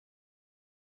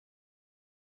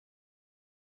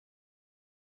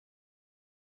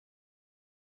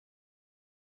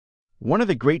One of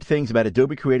the great things about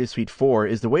Adobe Creative Suite 4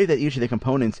 is the way that each of the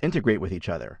components integrate with each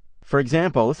other. For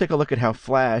example, let's take a look at how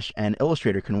Flash and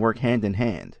Illustrator can work hand in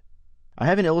hand. I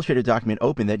have an Illustrator document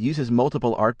open that uses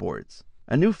multiple artboards.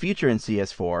 A new feature in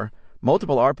CS4,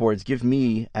 multiple artboards give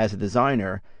me, as a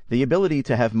designer, the ability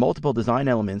to have multiple design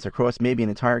elements across maybe an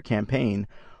entire campaign,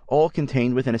 all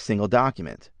contained within a single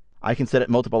document. I can set up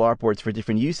multiple artboards for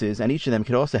different uses, and each of them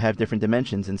can also have different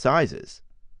dimensions and sizes.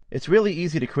 It's really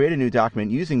easy to create a new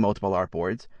document using multiple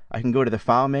artboards. I can go to the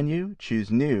File menu, choose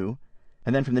New,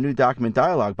 and then from the New Document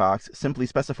dialog box, simply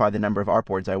specify the number of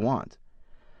artboards I want.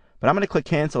 But I'm going to click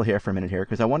Cancel here for a minute here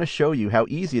because I want to show you how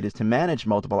easy it is to manage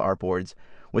multiple artboards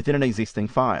within an existing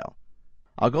file.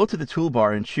 I'll go to the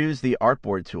toolbar and choose the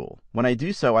Artboard tool. When I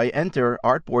do so, I enter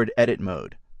Artboard Edit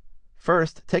mode.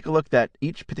 First, take a look that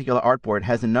each particular artboard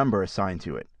has a number assigned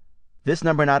to it. This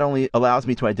number not only allows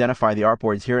me to identify the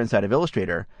artboards here inside of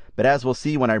Illustrator, but as we'll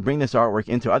see when I bring this artwork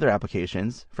into other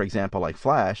applications, for example like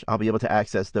Flash, I'll be able to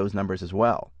access those numbers as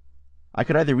well. I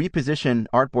could either reposition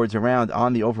artboards around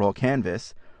on the overall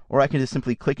canvas, or I can just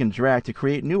simply click and drag to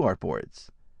create new artboards.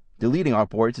 Deleting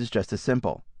artboards is just as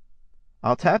simple.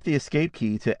 I'll tap the Escape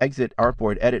key to exit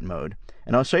Artboard Edit mode,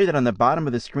 and I'll show you that on the bottom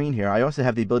of the screen here I also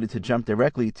have the ability to jump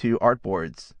directly to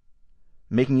artboards,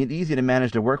 making it easy to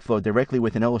manage the workflow directly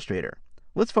within Illustrator.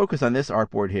 Let's focus on this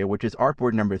artboard here, which is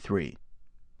artboard number 3.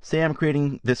 Say I'm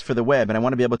creating this for the web and I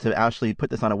want to be able to actually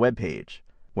put this on a web page.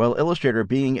 Well, Illustrator,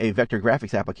 being a vector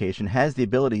graphics application, has the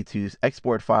ability to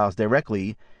export files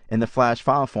directly in the Flash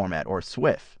file format, or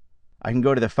SWF. I can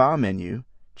go to the File menu,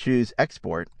 choose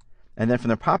Export, and then from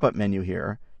the pop-up menu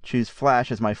here, choose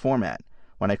Flash as my format.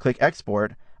 When I click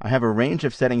Export, I have a range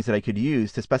of settings that I could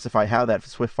use to specify how that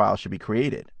SWF file should be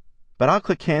created. But I'll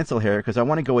click Cancel here because I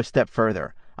want to go a step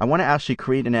further. I want to actually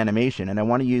create an animation, and I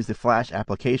want to use the Flash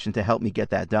application to help me get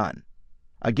that done.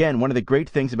 Again, one of the great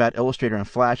things about Illustrator and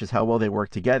Flash is how well they work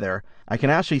together. I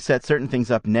can actually set certain things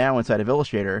up now inside of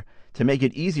Illustrator to make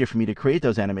it easier for me to create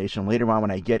those animations later on when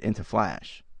I get into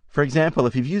Flash. For example,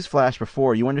 if you've used Flash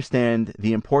before, you understand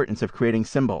the importance of creating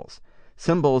symbols.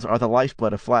 Symbols are the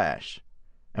lifeblood of Flash.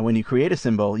 And when you create a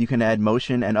symbol, you can add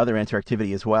motion and other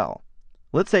interactivity as well.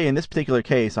 Let's say in this particular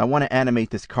case, I want to animate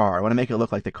this car. I want to make it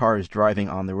look like the car is driving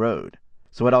on the road.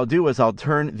 So what I'll do is I'll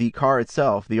turn the car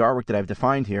itself, the artwork that I've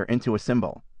defined here, into a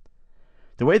symbol.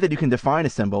 The way that you can define a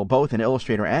symbol, both in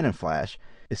Illustrator and in Flash,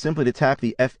 is simply to tap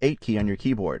the F8 key on your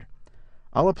keyboard.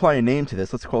 I'll apply a name to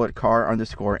this. Let's call it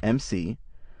car_MC.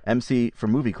 MC for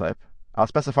movie clip. I'll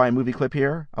specify a movie clip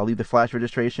here. I'll leave the Flash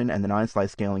registration and the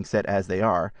 9-slice scaling set as they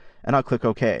are, and I'll click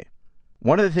OK.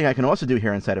 One other thing I can also do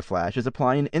here inside of Flash is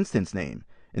apply an instance name.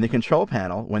 In the control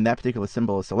panel, when that particular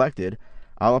symbol is selected,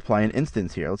 I'll apply an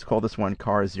instance here. Let's call this one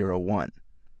car01.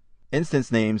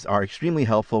 Instance names are extremely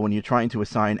helpful when you're trying to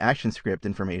assign ActionScript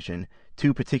information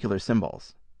to particular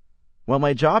symbols. Well,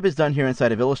 my job is done here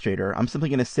inside of Illustrator. I'm simply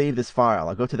going to save this file.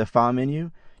 I'll go to the File menu,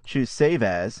 choose Save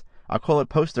As. I'll call it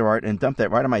Poster Art and dump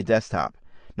that right on my desktop.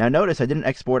 Now notice I didn't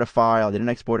export a file, I didn't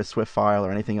export a SWF file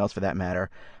or anything else for that matter.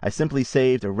 I simply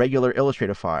saved a regular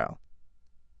Illustrator file.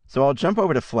 So I'll jump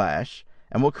over to Flash,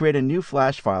 and we'll create a new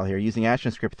Flash file here using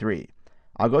ActionScript 3.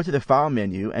 I'll go to the File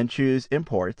menu and choose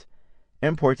Import,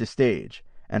 Import to Stage.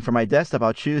 And for my desktop,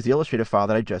 I'll choose the Illustrator file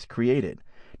that I just created.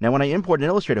 Now when I import an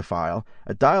Illustrator file,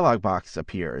 a dialog box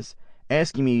appears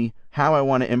asking me how I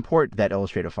want to import that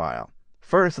Illustrator file.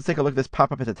 First, let's take a look at this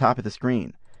pop-up at the top of the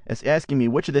screen. It's asking me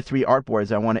which of the 3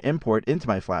 artboards I want to import into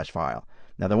my Flash file.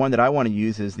 Now the one that I want to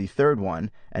use is the third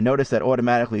one, and notice that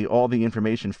automatically all the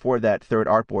information for that third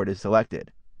artboard is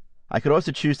selected. I could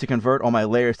also choose to convert all my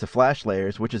layers to Flash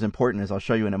layers, which is important as I'll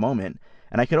show you in a moment,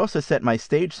 and I could also set my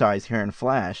stage size here in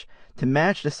Flash to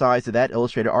match the size of that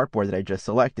Illustrator artboard that I just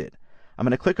selected. I'm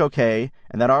going to click OK,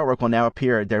 and that artwork will now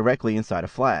appear directly inside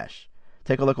of Flash.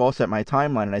 Take a look also at my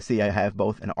timeline, and I see I have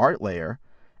both an art layer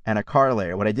and a car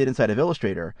layer. What I did inside of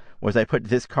Illustrator was I put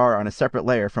this car on a separate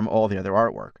layer from all the other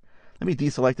artwork. Let me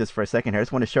deselect this for a second here. I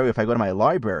just want to show you if I go to my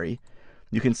library,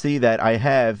 you can see that I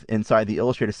have inside the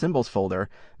Illustrator Symbols folder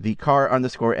the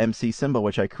car_MC symbol,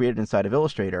 which I created inside of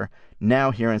Illustrator, now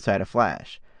here inside of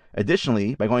Flash.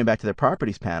 Additionally, by going back to the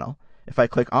Properties panel, if I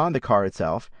click on the car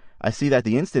itself, I see that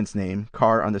the instance name,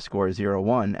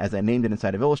 car_01, as I named it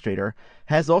inside of Illustrator,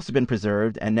 has also been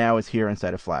preserved and now is here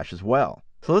inside of Flash as well.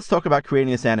 So let's talk about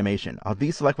creating this animation. I'll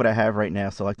deselect what I have right now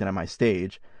selected on my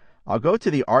stage. I'll go to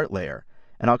the art layer,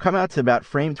 and I'll come out to about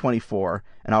frame 24,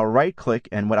 and I'll right click,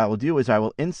 and what I will do is I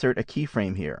will insert a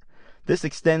keyframe here. This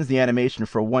extends the animation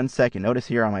for 1 second. Notice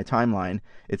here on my timeline,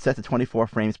 it's set to 24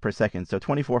 frames per second, so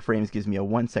 24 frames gives me a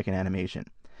 1 second animation.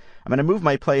 I'm going to move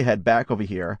my playhead back over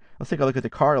here. Let's take a look at the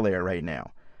car layer right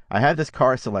now. I have this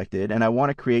car selected and I want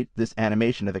to create this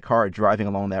animation of the car driving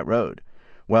along that road.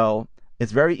 Well,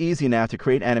 it's very easy now to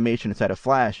create animation inside of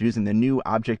Flash using the new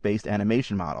object-based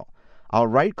animation model. I'll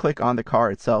right-click on the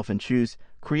car itself and choose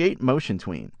Create Motion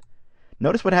Tween.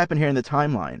 Notice what happened here in the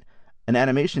timeline. An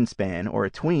animation span, or a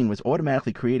tween, was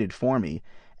automatically created for me,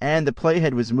 and the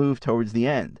playhead was moved towards the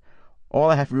end. All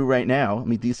I have to do right now, let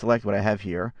me deselect what I have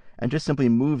here, and just simply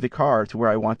move the car to where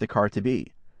I want the car to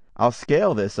be. I'll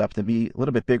scale this up to be a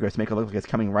little bit bigger to make it look like it's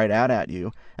coming right out at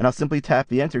you, and I'll simply tap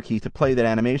the Enter key to play that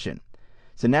animation.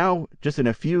 So now, just in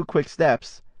a few quick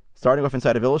steps, starting off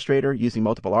inside of Illustrator, using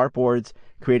multiple artboards,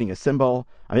 creating a symbol,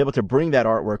 I'm able to bring that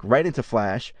artwork right into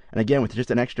Flash, and again, with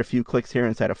just an extra few clicks here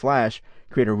inside of Flash,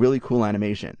 create a really cool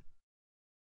animation.